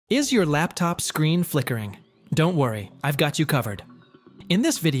Is your laptop screen flickering? Don't worry, I've got you covered. In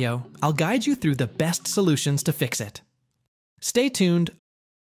this video, I'll guide you through the best solutions to fix it. Stay tuned.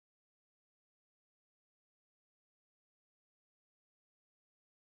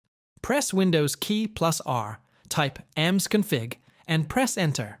 Press Windows key plus R, type emsconfig, and press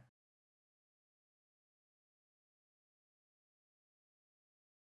Enter.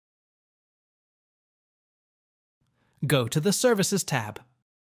 Go to the Services tab.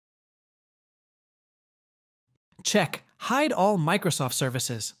 Check Hide all Microsoft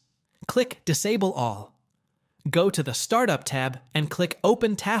services. Click Disable all. Go to the Startup tab and click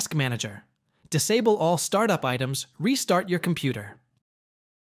Open Task Manager. Disable all startup items, restart your computer.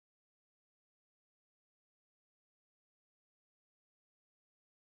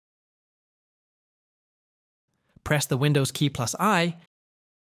 Press the Windows key plus I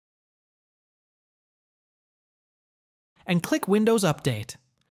and click Windows Update.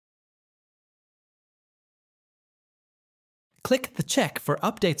 Click the Check for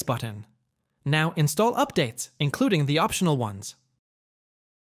Updates button. Now install updates, including the optional ones.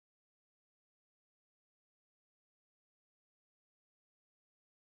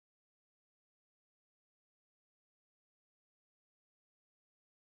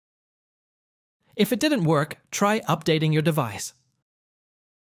 If it didn't work, try updating your device.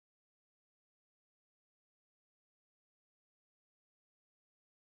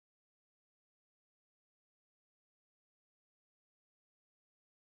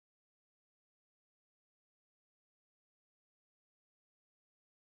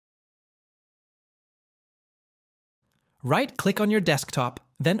 Right-click on your desktop,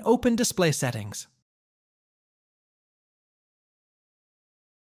 then open Display Settings.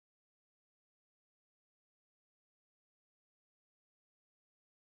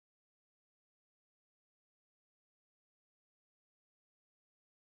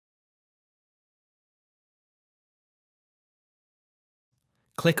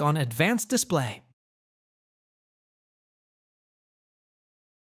 Click on Advanced Display.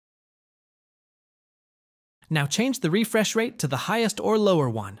 Now change the refresh rate to the highest or lower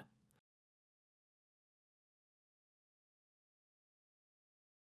one.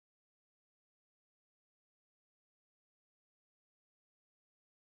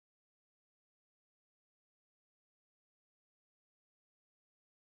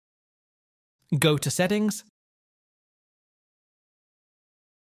 Go to Settings,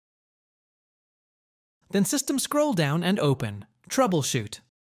 then System scroll down and open Troubleshoot.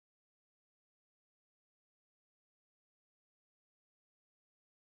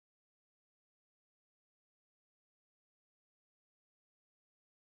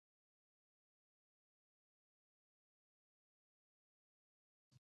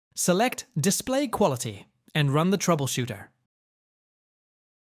 Select Display Quality and run the troubleshooter.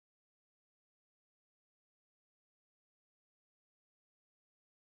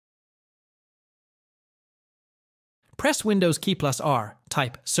 Press Windows key plus R,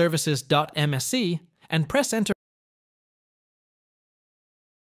 type services.msc, and press Enter.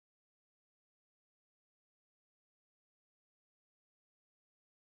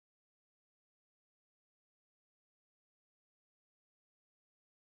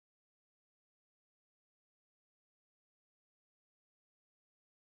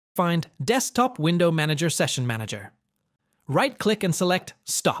 Find Desktop Window Manager Session Manager. Right-click and select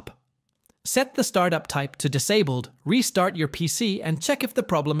Stop. Set the startup type to Disabled, restart your PC, and check if the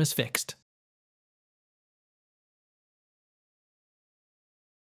problem is fixed.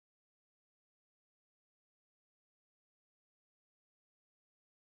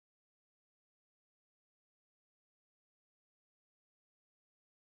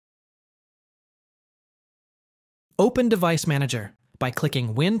 Open Device Manager by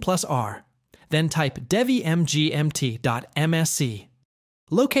clicking Win plus R, then type devimgmt.msc.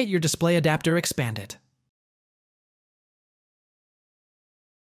 Locate your display adapter, expand it.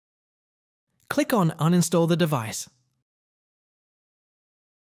 Click on Uninstall the device.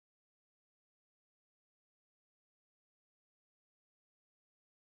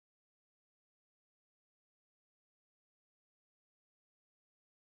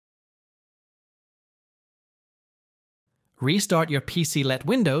 Restart your PC. Let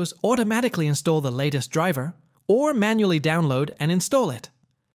Windows automatically install the latest driver, or manually download and install it.